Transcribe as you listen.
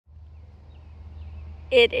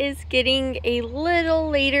It is getting a little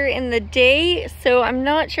later in the day, so I'm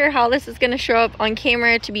not sure how this is going to show up on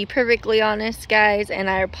camera, to be perfectly honest, guys, and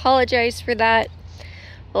I apologize for that.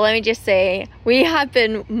 But let me just say, we have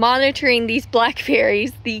been monitoring these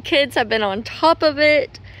blackberries. The kids have been on top of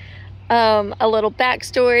it. A little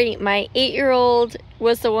backstory, my 8-year-old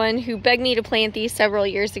was the one who begged me to plant these several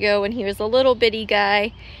years ago when he was a little bitty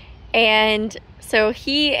guy. And so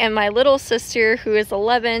he and my little sister, who is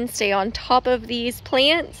 11, stay on top of these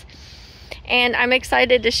plants. And I'm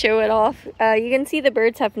excited to show it off. You can see the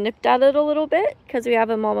birds have nipped at it a little bit because we have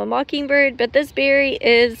a mama mockingbird. But this berry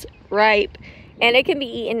is ripe. And it can be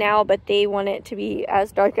eaten now, but they want it to be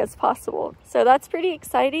as dark as possible. So that's pretty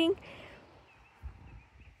exciting.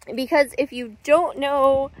 Because if you don't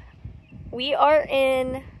know, we are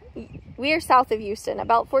south of Houston,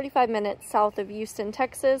 about 45 minutes south of Houston,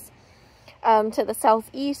 Texas, to the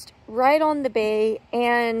southeast, right on the bay.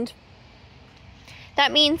 And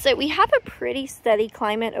that means that we have a pretty steady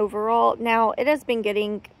climate overall. Now, it has been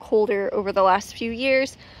getting colder over the last few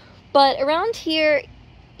years, but around here,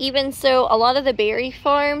 even so, a lot of the berry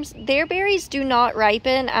farms, their berries do not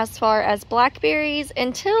ripen as far as blackberries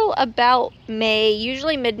until about May,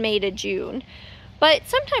 usually mid-May to June, but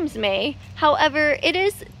sometimes May. However, it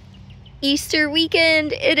is Easter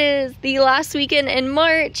weekend. It is the last weekend in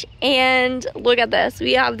March, and look at this.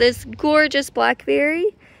 We have this gorgeous blackberry.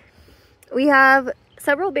 We have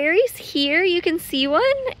several berries here. You can see one,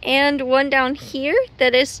 and one down here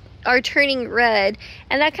that are turning red,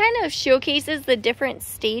 and that kind of showcases the different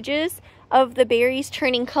stages of the berries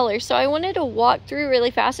turning color. So I wanted to walk through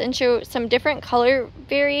really fast and show some different color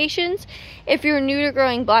variations. If you're new to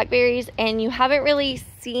growing blackberries and you haven't really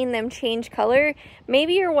seen them change color,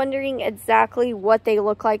 maybe you're wondering exactly what they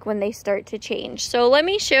look like when they start to change. So let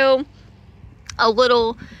me show a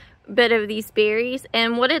little bit of these berries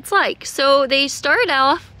and what it's like. So they start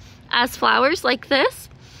off as flowers like this,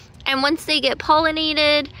 and once they get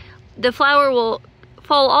pollinated, the flower will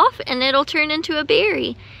fall off and it'll turn into a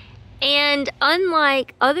berry. And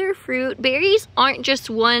unlike other fruit, berries aren't just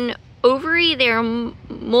one ovary, they're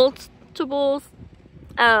multiples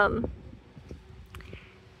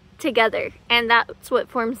together, and that's what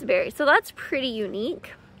forms the berry. So that's pretty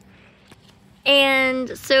unique.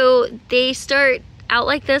 And so they start out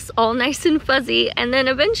like this, all nice and fuzzy, and then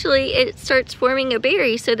eventually it starts forming a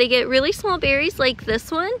berry. So they get really small berries like this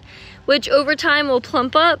one, which over time will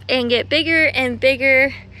plump up and get bigger and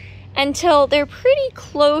bigger until they're pretty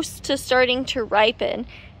close to starting to ripen.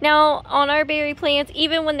 Now, on our berry plants,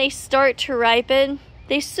 even when they start to ripen,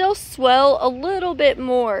 they still swell a little bit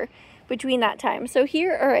more between that time. So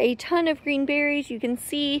here are a ton of green berries. You can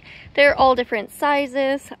see they're all different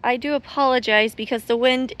sizes. I do apologize because the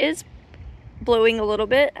wind is blowing a little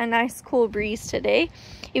bit, a nice cool breeze today,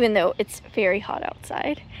 even though it's very hot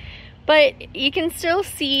outside. But you can still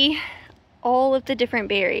see all of the different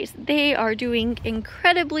berries. They are doing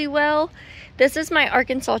incredibly well. This is my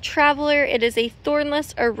Arkansas Traveler. It is a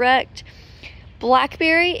thornless erect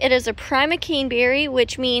blackberry. It is a primocane berry,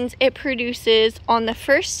 which means it produces on the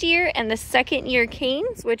first year and the second year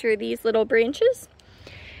canes, which are these little branches.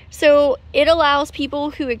 So it allows people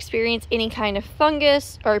who experience any kind of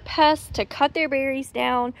fungus or pest to cut their berries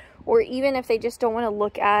down, or even if they just don't want to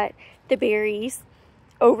look at the berries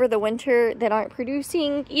over the winter that aren't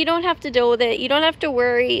producing, you don't have to deal with it. You don't have to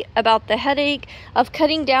worry about the headache of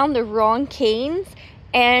cutting down the wrong canes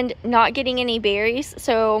and not getting any berries.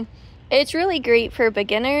 So it's really great for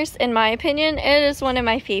beginners. In my opinion, it is one of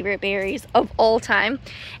my favorite berries of all time,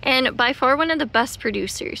 and by far one of the best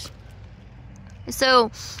producers.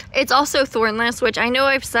 So it's also thornless, which I know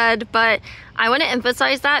I've said, but I want to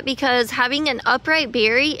emphasize that because having an upright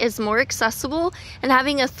berry is more accessible, and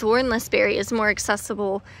having a thornless berry is more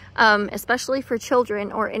accessible, especially for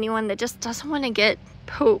children or anyone that just doesn't want to get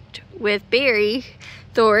poked with berry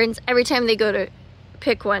thorns every time they go to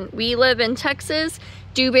pick one. We live in Texas.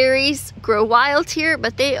 Dewberries grow wild here,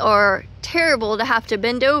 but they are terrible to have to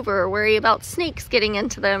bend over or worry about snakes getting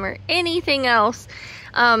into them or anything else.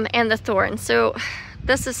 And the thorns. So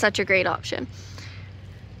this is such a great option.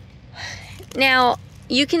 Now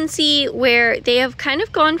you can see where they have kind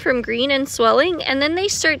of gone from green and swelling, and then they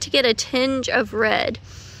start to get a tinge of red,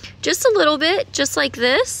 just a little bit, just like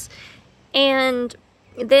this, and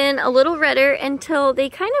then a little redder until they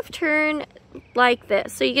kind of turn like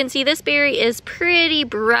this. So you can see this berry is pretty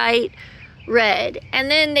bright red,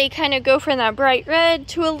 and then they kind of go from that bright red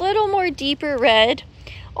to a little more deeper red,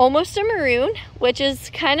 almost a maroon, which is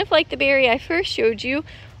kind of like the berry I first showed you.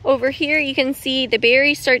 Over here you can see the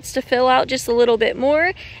berry starts to fill out just a little bit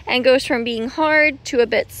more and goes from being hard to a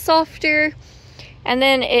bit softer. and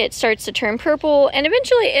then it starts to turn purple, and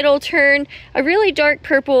eventually it'll turn a really dark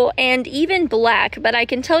purple and even black. But I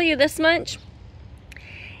can tell you this much: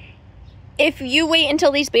 if you wait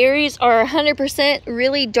until these berries are 100%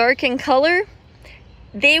 really dark in color,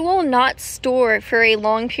 they will not store for a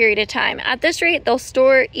long period of time. At this rate, they'll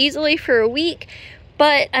store easily for a week.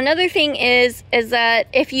 But another thing is that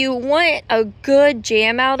if you want a good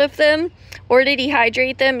jam out of them or to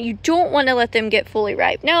dehydrate them, you don't want to let them get fully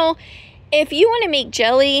ripe. Now, if you want to make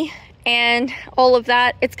jelly and all of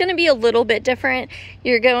that, it's going to be a little bit different.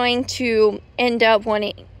 You're going to end up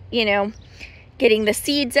wanting, you know, getting the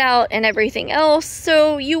seeds out and everything else.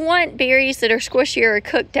 So you want berries that are squishier or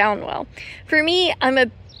cooked down well. For me, I'm a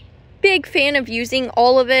big fan of using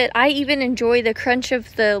all of it. I even enjoy the crunch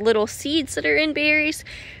of the little seeds that are in berries.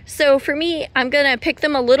 So for me, I'm gonna pick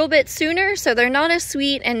them a little bit sooner so they're not as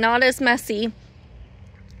sweet and not as messy,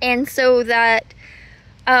 and so that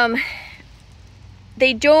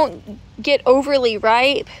they don't get overly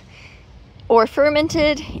ripe or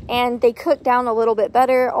fermented, and they cook down a little bit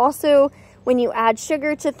better. Also, when you add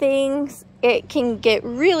sugar to things, it can get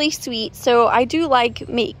really sweet. So I do like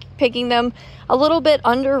picking them a little bit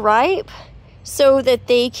underripe so that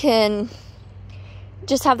they can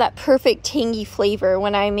just have that perfect tangy flavor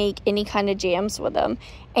when I make any kind of jams with them.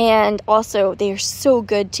 And also, they are so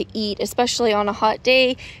good to eat, especially on a hot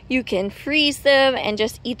day. You can freeze them and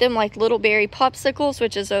just eat them like little berry popsicles,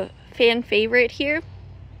 which is a fan favorite here.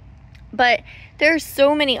 But there are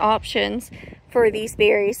so many options for these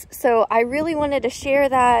berries, so I really wanted to share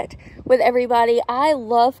that with everybody. I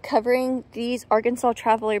love covering these Arkansas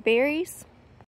Traveler berries.